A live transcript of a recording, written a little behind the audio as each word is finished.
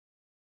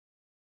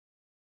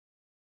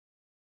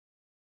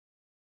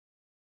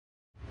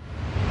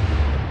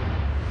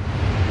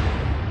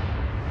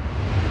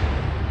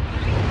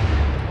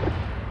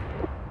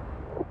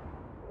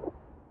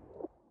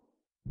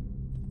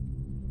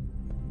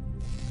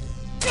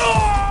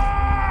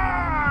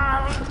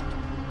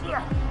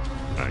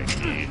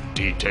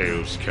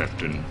details,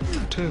 Captain.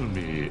 Tell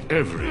me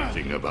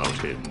everything about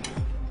him.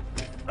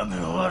 I'm in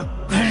a lot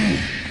of pain.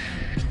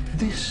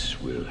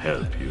 This will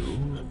help you.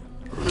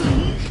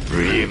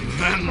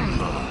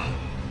 Remember.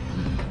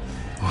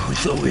 We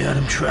thought we had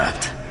him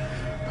trapped.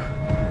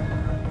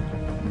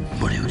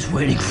 But he was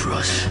waiting for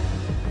us.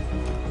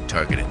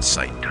 Target in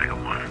sight, Tiger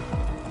 1.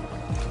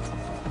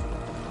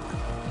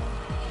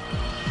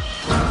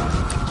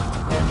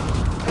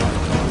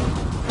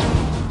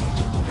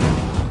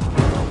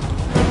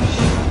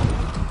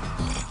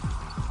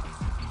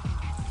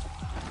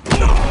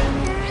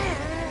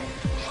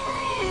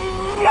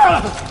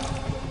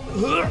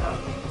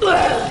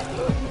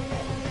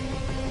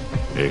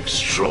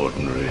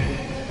 Extraordinary,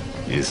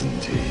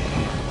 isn't he?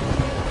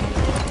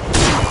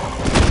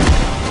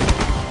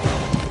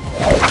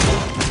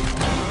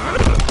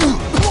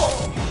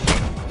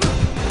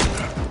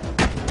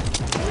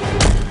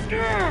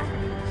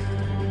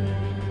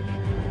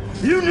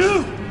 You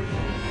knew?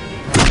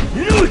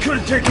 You knew we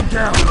couldn't take him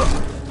down!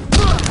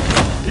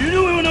 You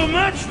knew we were no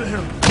match for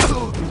him!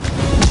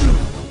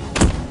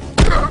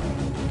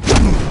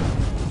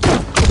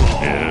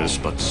 Yes,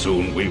 but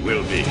soon we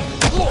will be.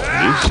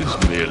 This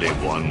is merely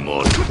one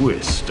more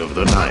twist of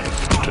the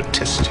knife to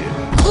test him.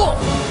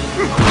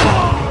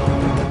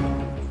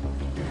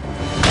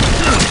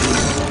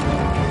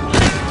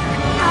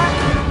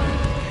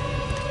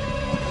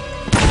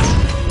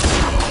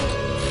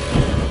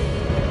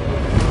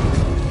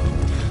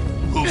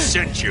 Who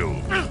sent you?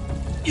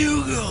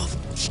 You go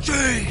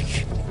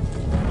strange!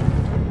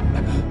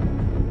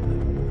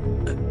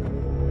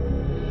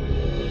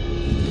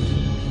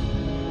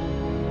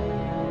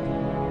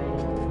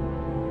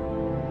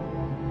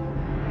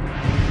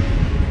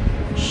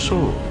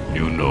 So,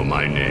 you know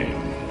my name.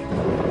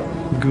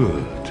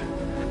 Good.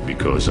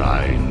 Because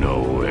I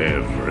know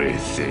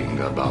everything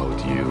about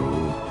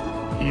you.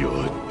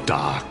 Your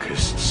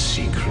darkest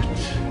secret.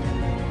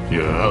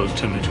 Your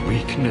ultimate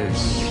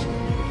weakness.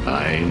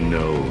 I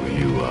know